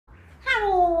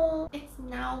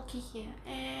Naoki here,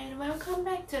 and welcome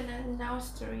back to another Now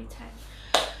Story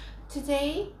Time.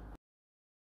 Today,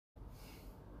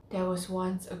 there was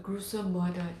once a gruesome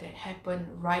murder that happened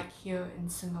right here in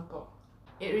Singapore.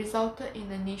 It resulted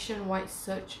in a nationwide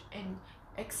search and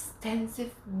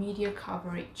extensive media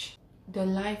coverage. The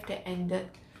life that ended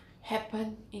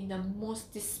happened in the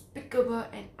most despicable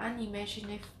and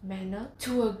unimaginative manner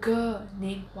to a girl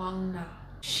named HUANG NA.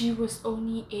 She was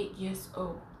only 8 years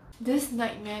old. This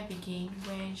nightmare began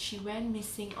when she went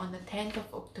missing on the 10th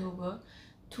of October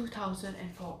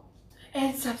 2004.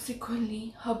 And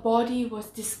subsequently, her body was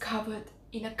discovered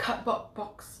in a cardboard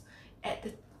box at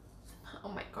the... Oh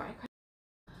my god,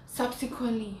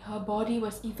 Subsequently, her body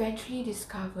was eventually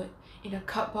discovered in a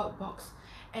cardboard box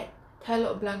at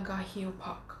Telok Blangah Hill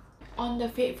Park. On the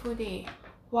fateful day,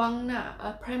 HUANG NA,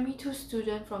 a primary 2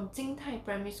 student from Jing Tai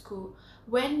Primary School,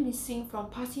 went missing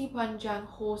from Pasir Panjang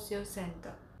Wholesale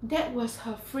Centre. That was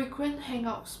her frequent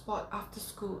hangout spot after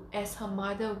school as her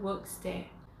mother works there.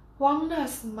 HUANG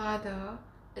NA's mother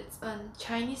is a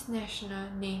Chinese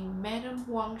national named Madam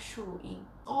Wang Shuying.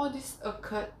 All this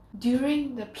occurred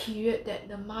during the period that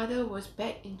the mother was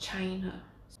back in China.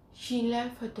 She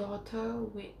left her daughter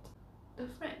with the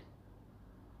friend.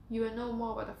 You will know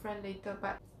more about the friend later,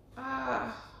 but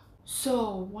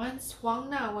So once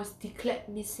HUANG NA was declared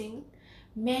missing,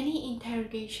 many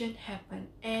interrogations happened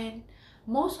and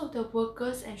most of the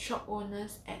workers and shop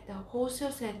owners at the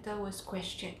wholesale center was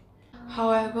questioned.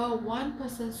 However, one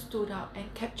person stood out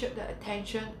and captured the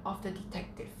attention of the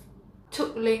detective.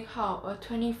 Tuk Leng Hao, a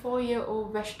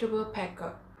 24-year-old vegetable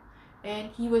packer, and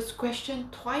he was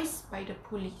questioned twice by the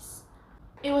police.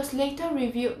 It was later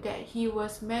revealed that he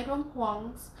was Madam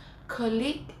Huang's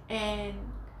colleague, and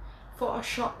for a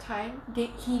short time,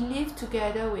 he lived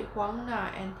together with HUANG NA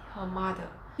and her mother.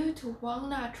 Due to HUANG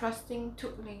NA trusting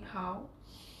Tuk Leng Hao,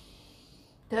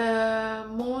 the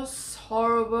most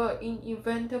horrible,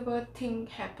 inevitable thing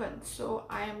happened. So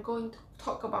I am going to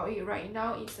talk about it right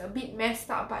now. It's a bit messed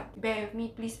up, but bear with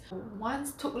me please.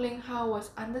 Once Tuk Leng Hao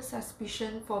was under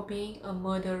suspicion for being a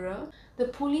murderer, the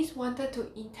police wanted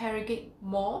to interrogate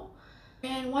more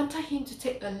and wanted him to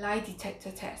take a lie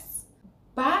detector test.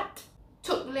 But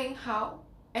Tuk Leng Hao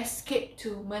escaped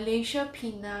to Malaysia,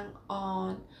 Penang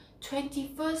on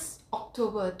 21st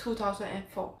October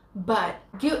 2004. But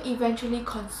guilt eventually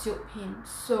consumed him,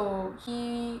 so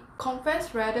he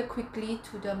confessed rather quickly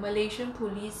to the Malaysian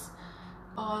police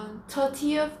on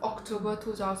 30th October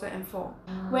 2004,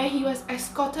 where he was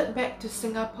escorted back to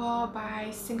Singapore by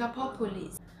Singapore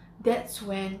police. That's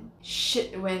when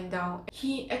shit went down.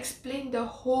 He explained the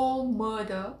whole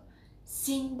murder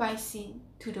scene by scene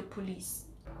to the police.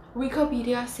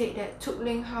 Wikipedia said that Tuk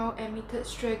Leng Hao admitted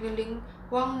strangling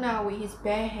HUANG NA with his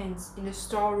bare hands in the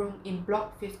storeroom in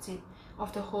Block 15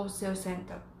 of the wholesale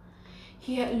center.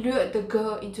 He had lured the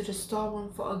girl into the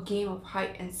storeroom for a game of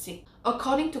hide and seek.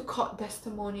 According to court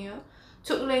testimonial,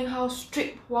 Tuk Leng Hao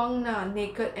stripped HUANG NA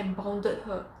naked and bounded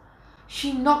her.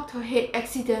 She knocked her head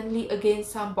accidentally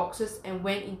against some boxes and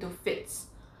went into fits,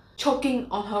 choking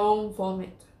on her own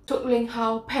vomit. Tuk Leng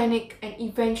Hao panicked and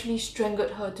eventually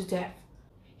strangled her to death.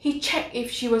 He checked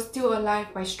if she was still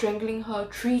alive by strangling her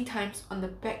 3 times on the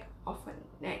back of her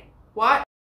neck. What?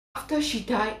 After she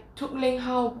died, Tuk Leng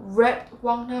Hao wrapped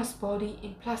HUANG NA's body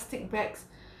in plastic bags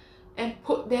and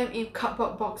put them in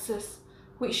cardboard boxes,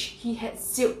 which he had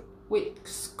sealed with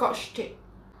scotch tape.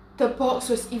 The box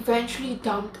was eventually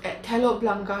dumped at Telok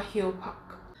Blangah Hill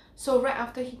Park. So right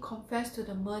after he confessed to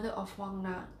the murder of HUANG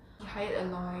NA, he hired a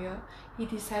lawyer. He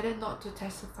decided not to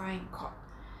testify in court.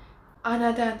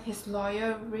 Anadan, his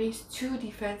lawyer, raised 2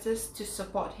 defenses to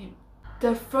support him.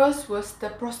 The first was the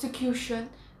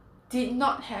prosecution did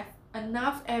not have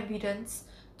enough evidence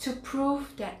to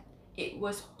prove that it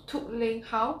was Tuk Leng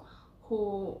Hao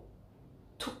who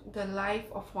took the life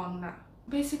of HUANG NA.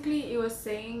 Basically, it was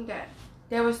saying that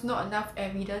there was not enough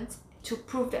evidence to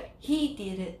prove that he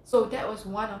did it. So that was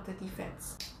one of the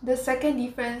defense. The second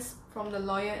defense from the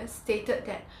lawyer stated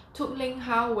that Tuk Leng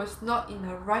Hao was not in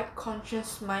her right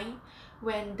conscious mind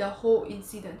when the whole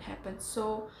incident happened.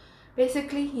 So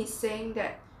basically he's saying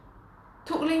that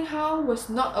Tuk Leng Hao was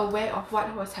not aware of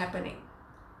what was happening.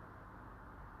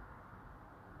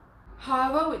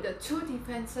 However, with the 2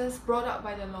 defenses brought up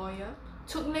by the lawyer,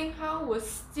 Tuk Leng Hao was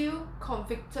still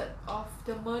convicted of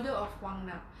the murder of HUANG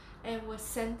NA and was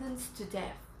sentenced to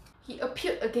death. He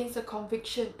appealed against the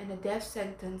conviction and the death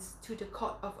sentence to the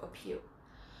Court of Appeal.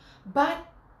 But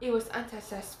it was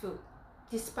unsuccessful,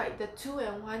 despite the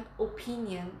 2-1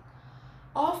 opinion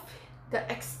of the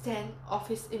extent of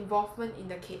his involvement in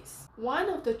the case. One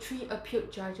of the 3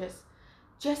 appealed judges,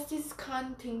 Justice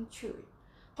Kan Ting Chui,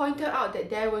 pointed out that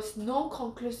there was no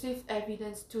conclusive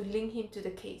evidence to link him to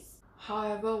the case.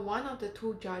 However, one of the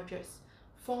two judges,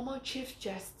 former Chief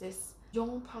Justice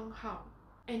Yong Pang Hao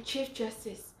and Chief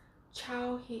Justice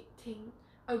Chow Hit Ting,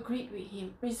 agreed with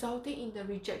him, resulting in the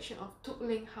rejection of Tuk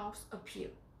Ling Hao's appeal.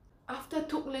 After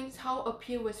Tuk Ling Hao's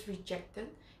appeal was rejected,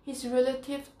 his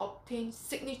relatives obtained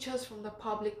signatures from the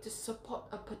public to support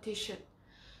a petition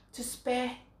to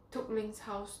spare Tuk Ling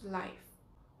Hao's life.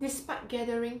 Despite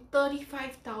gathering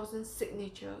 35,000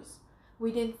 signatures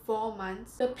within 4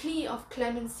 months, the plea of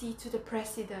clemency to the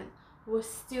president was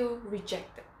still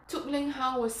rejected. Tuk Ling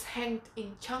Hao was hanged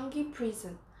in Changi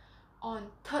prison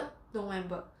on 3rd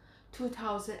November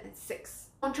 2006.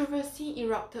 Controversy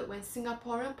erupted when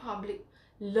Singaporean public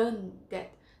learned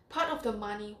that part of the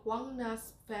money HUANG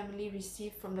NA's family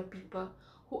received from the people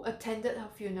who attended her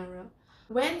funeral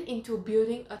went into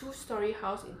building a 2-story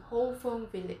house in Ho Feng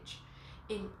Village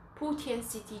in Putian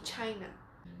City, China.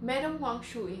 Madam Wang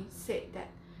Shuying said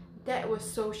that was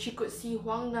so she could see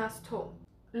HUANG NA's tomb,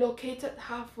 located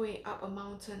halfway up a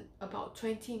mountain about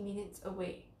 20 minutes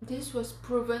away. This was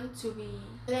proven to be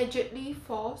allegedly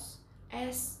false,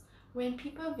 as when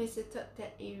people visited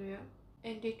that area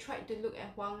and they tried to look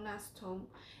at HUANG NA's tomb,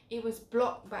 it was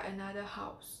blocked by another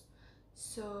house.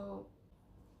 So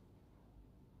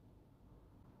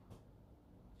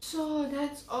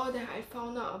that's all that I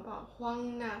found out about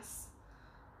HUANG NA's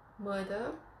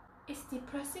murder. It's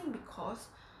depressing because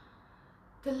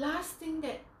the last thing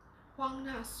that HUANG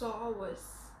Na saw was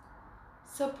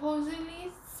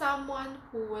supposedly someone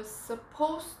who was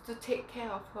supposed to take care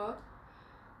of her,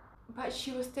 but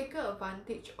she was taken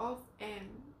advantage of and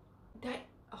died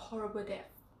a horrible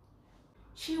death.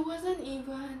 She wasn't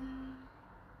even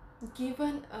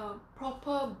given a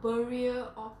proper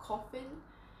burial or coffin.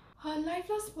 Her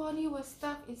lifeless body was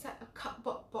stuffed inside a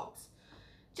cardboard box,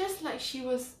 just like she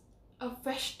was a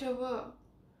vegetable.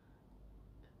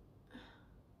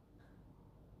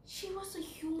 She was a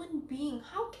human being.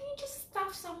 How can you just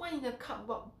stuff someone in a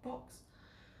cardboard box?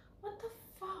 What the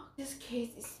fuck? This case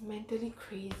is mentally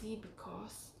crazy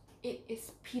because it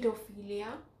is pedophilia,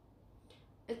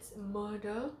 it's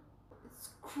murder, it's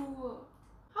cruel.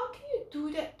 How can you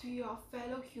do that to your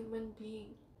fellow human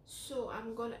being? So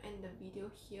I'm gonna end the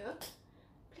video here.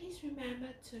 Please remember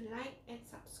to like and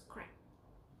subscribe.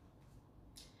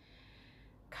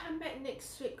 Come back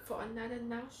next week for another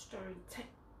Now Story Time.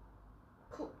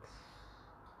 Cool.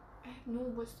 I have no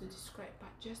words to describe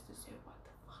but just to say what